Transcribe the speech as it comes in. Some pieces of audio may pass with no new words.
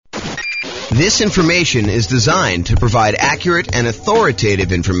This information is designed to provide accurate and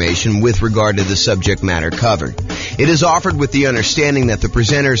authoritative information with regard to the subject matter covered. It is offered with the understanding that the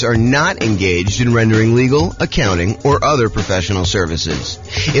presenters are not engaged in rendering legal, accounting, or other professional services.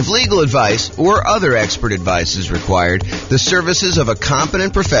 If legal advice or other expert advice is required, the services of a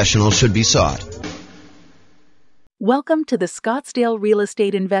competent professional should be sought. Welcome to the Scottsdale Real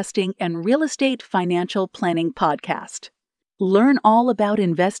Estate Investing and Real Estate Financial Planning Podcast. Learn all about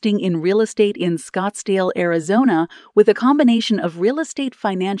investing in real estate in Scottsdale, Arizona, with a combination of real estate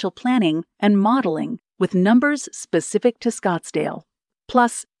financial planning and modeling with numbers specific to Scottsdale,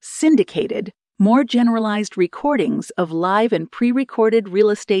 plus syndicated, more generalized recordings of live and pre-recorded real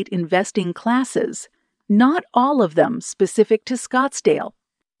estate investing classes, not all of them specific to Scottsdale.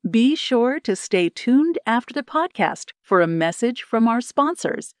 Be sure to stay tuned after the podcast for a message from our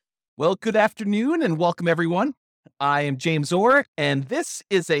sponsors. Well, good afternoon and welcome everyone. I am James Orr, and this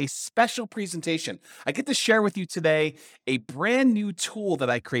is a special presentation. I get to share with you today a brand new tool that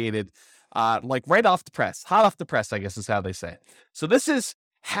I created, right off the press, hot off the press, I guess is how they say it. So this is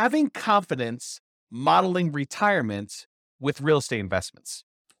having confidence modeling retirement with real estate investments.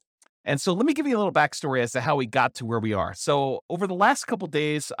 And so let me give you a little backstory as to how we got to where we are. So over the last couple of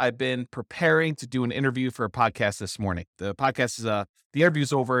days, I've been preparing to do an interview for a podcast this morning. The podcast is, the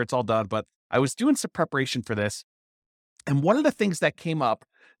interview's over, it's all done, but I was doing some preparation for this. And one of the things that came up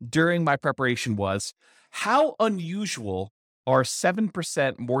during my preparation was how unusual are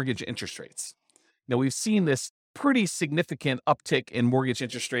 7% mortgage interest rates. Now, we've seen this pretty significant uptick in mortgage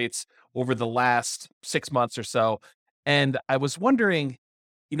interest rates over the last 6 months or so. And I was wondering,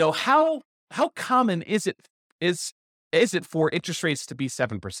 how common is it for interest rates to be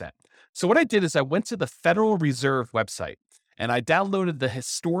 7%? So what I did is I went to the Federal Reserve website and I downloaded the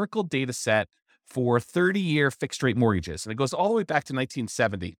historical data set for 30-year fixed rate mortgages. And it goes all the way back to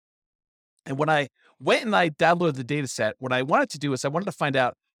 1970. And when I went and I downloaded the data set, what I wanted to do is I wanted to find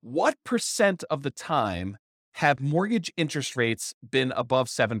out what percent of the time have mortgage interest rates been above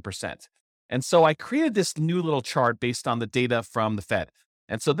 7%. And so I created this new little chart based on the data from the Fed.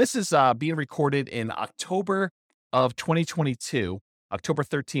 And so this is being recorded in October of 2022, October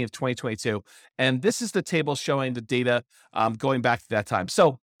 13th, 2022. And this is the table showing the data going back to that time.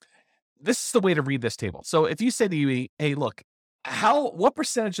 So this is the way to read this table. So if you say to me, hey, look, what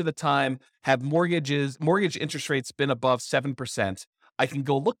percentage of the time have mortgage interest rates been above 7%? I can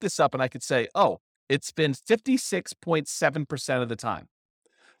go look this up and I could say, oh, it's been 56.7% of the time.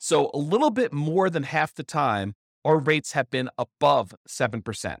 So a little bit more than half the time, our rates have been above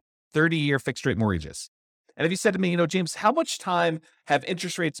 7%, 30-year fixed rate mortgages. And if you said to me, James, how much time have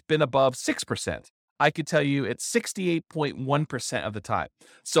interest rates been above 6%? I could tell you it's 68.1% of the time.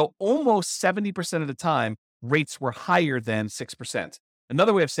 So almost 70% of the time, rates were higher than 6%.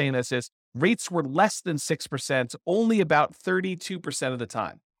 Another way of saying this is rates were less than 6% only about 32% of the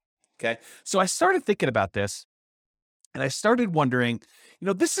time. Okay. So I started thinking about this and I started wondering,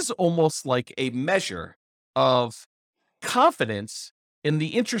 this is almost like a measure of confidence in the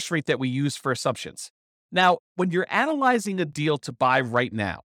interest rate that we use for assumptions. Now, when you're analyzing a deal to buy right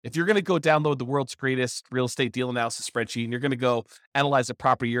now, if you're going to go download the world's greatest real estate deal analysis spreadsheet and you're going to go analyze a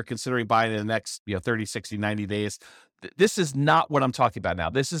property you're considering buying in the next 30, 60, 90 days, this is not what I'm talking about now.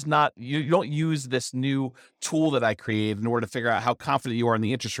 This is not, you don't use this new tool that I created in order to figure out how confident you are in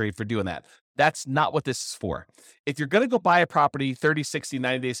the interest rate for doing that. That's not what this is for. If you're going to go buy a property 30, 60,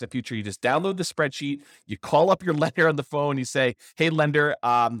 90 days in the future, you just download the spreadsheet, you call up your lender on the phone, you say, hey, lender,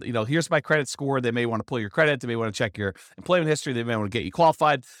 here's my credit score. They may want to pull your credit. They may want to check your employment history. They may want to get you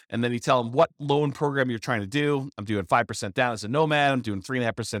qualified. And then you tell them what loan program you're trying to do. I'm doing 5% down as a nomad. I'm doing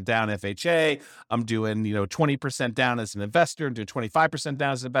 3.5% down FHA. I'm doing, 20% down as an investor. I'm doing 25%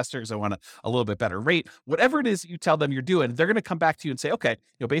 down as an investor because I want a little bit better rate. Whatever it is you tell them you're doing, they're going to come back to you and say, okay,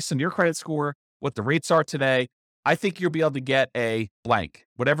 based on your credit score, what the rates are today, I think you'll be able to get a blank,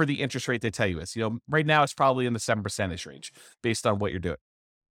 whatever the interest rate they tell you is. Right now it's probably in the 7% range based on what you're doing.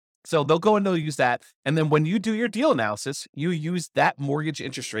 So they'll go and they'll use that. And then when you do your deal analysis, you use that mortgage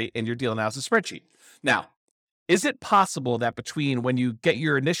interest rate in your deal analysis spreadsheet. Now, is it possible that between when you get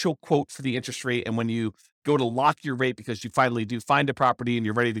your initial quote for the interest rate and when you go to lock your rate because you finally do find a property and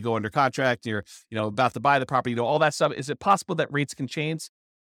you're ready to go under contract, and you're about to buy the property, all that stuff, is it possible that rates can change?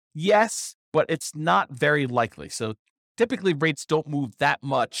 Yes, but it's not very likely. So typically rates don't move that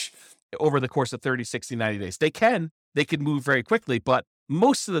much over the course of 30, 60, 90 days. They can move very quickly, but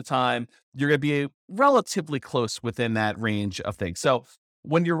most of the time you're going to be relatively close within that range of things. So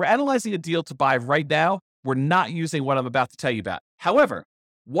when you're analyzing a deal to buy right now, we're not using what I'm about to tell you about. However,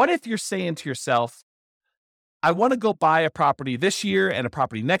 what if you're saying to yourself, I want to go buy a property this year and a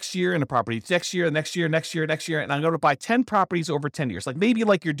property next year and a property next year, next year, and I'm going to buy 10 properties over 10 years. Like maybe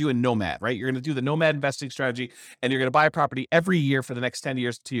like you're doing Nomad, right? You're going to do the Nomad investing strategy and you're going to buy a property every year for the next 10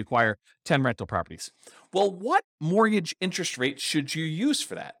 years until you acquire 10 rental properties. Well, what mortgage interest rate should you use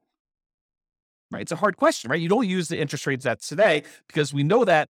for that? Right? It's a hard question, right? You don't use the interest rates that's today because we know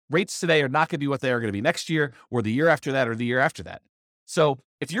that rates today are not going to be what they are going to be next year or the year after that or the year after that. So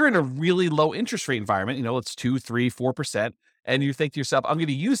if you're in a really low interest rate environment, it's 2, 3, 4%, and you think to yourself, I'm going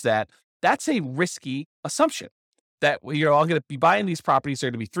to use that, that's a risky assumption that, I'm going to be buying these properties.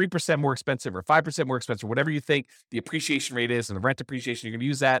 They're going to be 3% more expensive or 5% more expensive, whatever you think the appreciation rate is and the rent appreciation, you're going to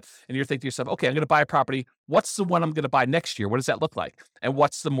use that. And you're thinking to yourself, okay, I'm going to buy a property. What's the one I'm going to buy next year? What does that look like? And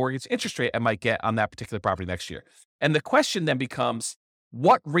what's the mortgage interest rate I might get on that particular property next year? And the question then becomes,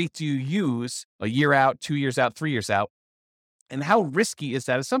 what rate do you use a year out, 2 years out, 3 years out? And how risky is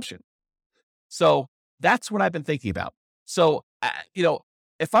that assumption? So that's what I've been thinking about. So,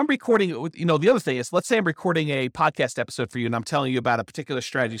 if I'm recording, the other thing is, let's say I'm recording a podcast episode for you and I'm telling you about a particular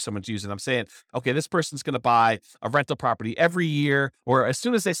strategy someone's using. I'm saying, okay, this person's going to buy a rental property every year, or as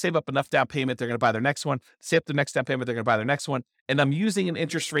soon as they save up enough down payment, they're going to buy their next one. Save up the next down payment, they're going to buy their next one. And I'm using an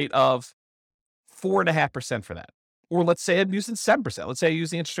interest rate of 4.5% for that. Or let's say I'm using 7%. Let's say I use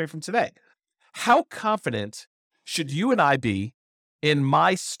the interest rate from today. How confident should you and I be in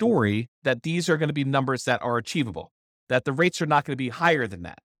my story that these are going to be numbers that are achievable, that the rates are not going to be higher than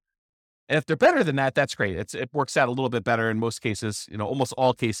that? And if they're better than that, that's great. It works out a little bit better in most cases, almost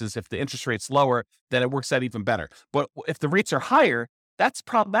all cases. If the interest rate's lower, then it works out even better. But if the rates are higher, that's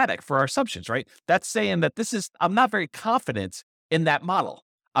problematic for our assumptions, right? That's saying that I'm not very confident in that model.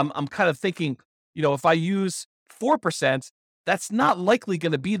 I'm kind of thinking, if I use 4%, that's not likely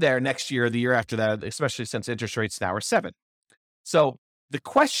going to be there next year or the year after that, especially since interest rates now are 7. So the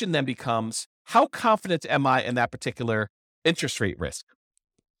question then becomes, how confident am I in that particular interest rate risk?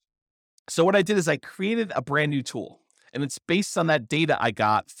 So what I did is I created a brand new tool, and it's based on that data I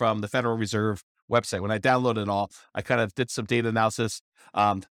got from the Federal Reserve website. When I downloaded it all, I kind of did some data analysis,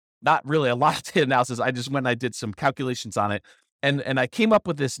 not really a lot of data analysis. I just went and I did some calculations on it. And I came up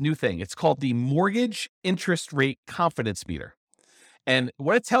with this new thing. It's called the Mortgage Interest Rate Confidence Meter. And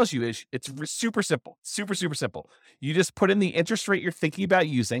what it tells you is it's super simple, super, super simple. You just put in the interest rate you're thinking about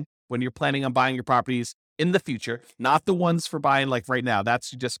using when you're planning on buying your properties in the future, not the ones for buying like right now.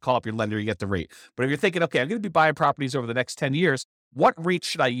 That's, you just call up your lender, you get the rate. But if you're thinking, okay, I'm going to be buying properties over the next 10 years, what rate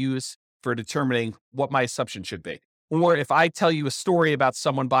should I use for determining what my assumption should be? Or if I tell you a story about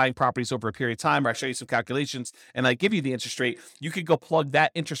someone buying properties over a period of time, or I show you some calculations and I give you the interest rate, you could go plug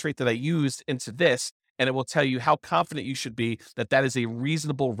that interest rate that I used into this, and it will tell you how confident you should be that that is a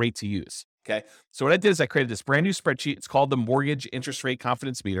reasonable rate to use. Okay. So what I did is I created this brand new spreadsheet. It's called the Mortgage Interest Rate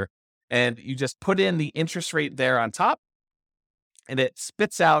Confidence Meter. And you just put in the interest rate there on top, and it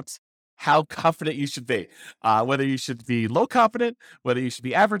spits out how confident you should be, whether you should be low confident, whether you should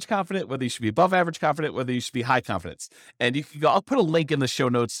be average confident, whether you should be above average confident, whether you should be high confidence. And you can go, I'll put a link in the show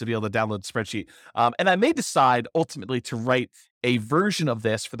notes to be able to download the spreadsheet. And I may decide ultimately to write a version of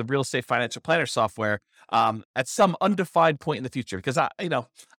this for the Real Estate Financial Planner software at some undefined point in the future, because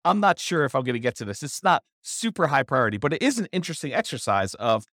I'm not sure if I'm going to get to this. It's not super high priority, but it is an interesting exercise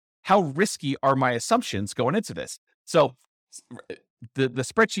of how risky are my assumptions going into this. So the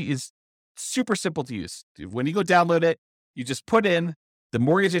spreadsheet is super simple to use. When you go download it, you just put in the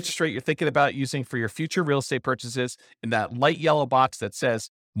mortgage interest rate you're thinking about using for your future real estate purchases in that light yellow box that says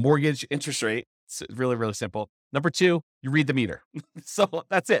mortgage interest rate. It's really, really simple. Number 2, you read the meter. So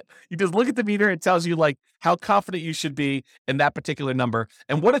that's it. You just look at the meter. It tells you like how confident you should be in that particular number.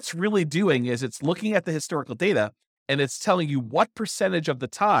 And what it's really doing is it's looking at the historical data and it's telling you what percentage of the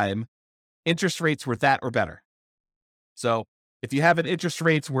time interest rates were that or better. So if you have an interest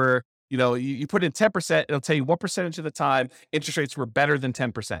rates where, you put in 10%, it'll tell you what percentage of the time interest rates were better than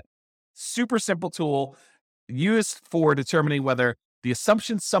 10%. Super simple tool used for determining whether the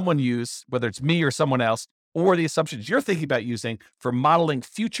assumptions someone used, whether it's me or someone else, or the assumptions you're thinking about using for modeling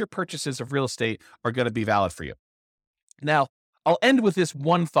future purchases of real estate are going to be valid for you. Now, I'll end with this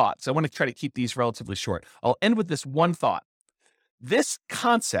one thought. So I want to try to keep these relatively short. I'll end with this one thought. This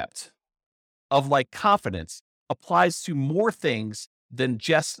concept of like confidence applies to more things than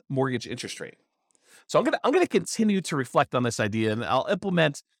just mortgage interest rate. So I'm going to continue to reflect on this idea, and I'll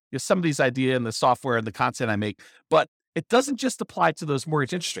implement some of these ideas in the software and the content I make. But it doesn't just apply to those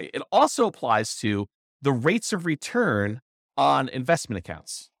mortgage interest rate. It also applies to the rates of return on investment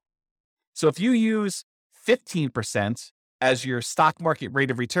accounts. So if you use 15% as your stock market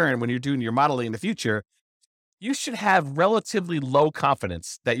rate of return when you're doing your modeling in the future, you should have relatively low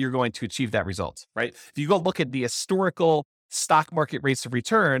confidence that you're going to achieve that result, right? If you go look at the historical stock market rates of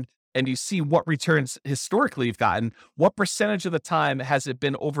return and you see what returns historically you've gotten, what percentage of the time has it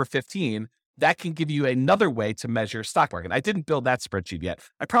been over 15? That can give you another way to measure stock market. I didn't build that spreadsheet yet.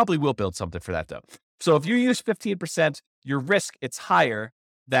 I probably will build something for that though. So if you use 15%, your risk, it's higher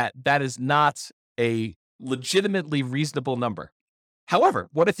that is not a legitimately reasonable number. However,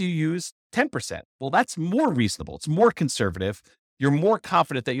 what if you use 10%? Well, that's more reasonable. It's more conservative. You're more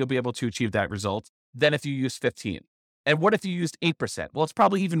confident that you'll be able to achieve that result than if you use 15. And what if you used 8%? Well, it's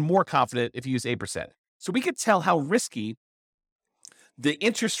probably even more confident if you use 8%. So we could tell how risky the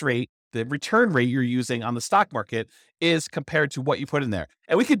interest rate, the return rate you're using on the stock market is compared to what you put in there.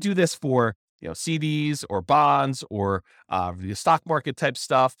 And we could do this for CDs or bonds or the stock market type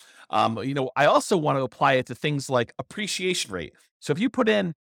stuff. I also want to apply it to things like appreciation rate. So if you put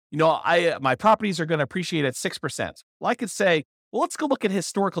in, my properties are going to appreciate at 6%. Well, I could say, well, let's go look at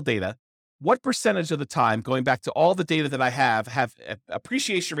historical data. What percentage of the time, going back to all the data that I have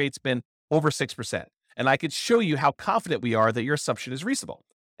appreciation rates been over 6%? And I could show you how confident we are that your assumption is reasonable.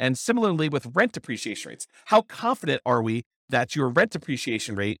 And similarly with rent appreciation rates, how confident are we that your rent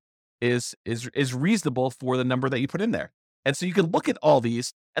appreciation rate is reasonable for the number that you put in there? And so you can look at all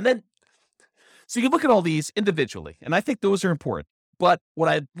these individually. And I think those are important. But what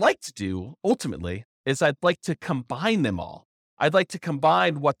I'd like to do ultimately is I'd like to combine them all. I'd like to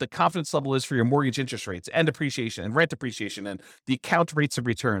combine what the confidence level is for your mortgage interest rates and appreciation and rent appreciation and the account rates of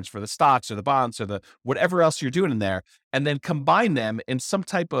returns for the stocks or the bonds or the whatever else you're doing in there, and then combine them in some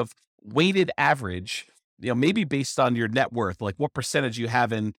type of weighted average, maybe based on your net worth, like what percentage you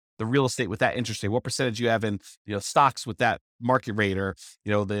have in the real estate with that interest rate, what percentage you have in stocks with that market rate, or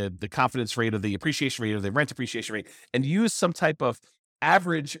the confidence rate or the appreciation rate or the rent appreciation rate, and use some type of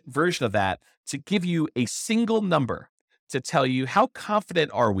average version of that to give you a single number to tell you how confident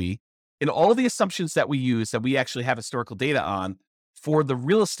are we in all of the assumptions that we use that we actually have historical data on for the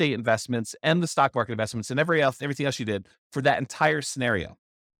real estate investments and the stock market investments and everything else you did for that entire scenario.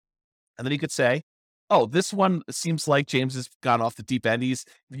 And then you could say, oh, this one seems like James has gone off the deep end. He's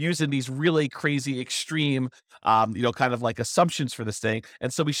using these really crazy, extreme, kind of like assumptions for this thing.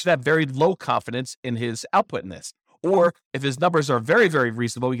 And so we should have very low confidence in his output in this. Or if his numbers are very, very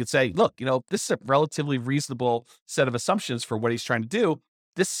reasonable, we could say, look, this is a relatively reasonable set of assumptions for what he's trying to do.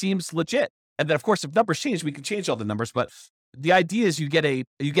 This seems legit. And then, of course, if numbers change, we can change all the numbers. But the idea is you get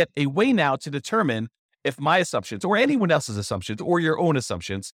a way now to determine if my assumptions or anyone else's assumptions or your own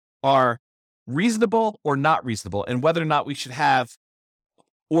assumptions are reasonable or not reasonable, and whether or not we should have,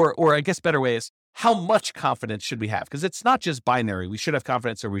 or I guess better way is, how much confidence should we have? Because it's not just binary. We should have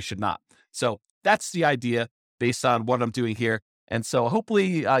confidence or we should not. So that's the idea based on what I'm doing here. And so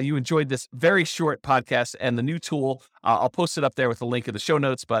hopefully you enjoyed this very short podcast and the new tool. I'll post it up there with a link in the show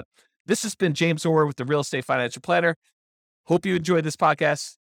notes. But this has been James Orr with the Real Estate Financial Planner. Hope you enjoyed this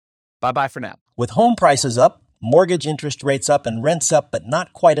podcast. Bye-bye for now. With home prices up, mortgage interest rates up, and rents up, but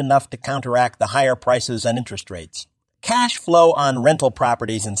not quite enough to counteract the higher prices and interest rates, cash flow on rental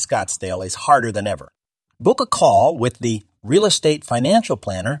properties in Scottsdale is harder than ever. Book a call with the Real Estate Financial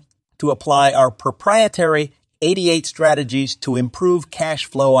Planner to apply our proprietary 88 strategies to improve cash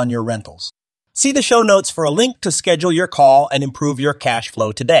flow on your rentals. See the show notes for a link to schedule your call and improve your cash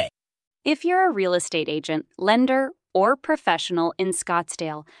flow today. If you're a real estate agent, lender, or professional in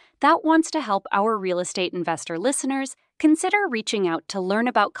Scottsdale that wants to help our real estate investor listeners, consider reaching out to learn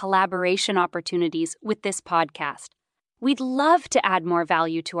about collaboration opportunities with this podcast. We'd love to add more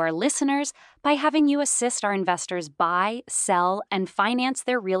value to our listeners by having you assist our investors buy, sell, and finance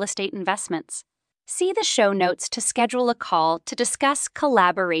their real estate investments. See the show notes to schedule a call to discuss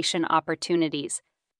collaboration opportunities.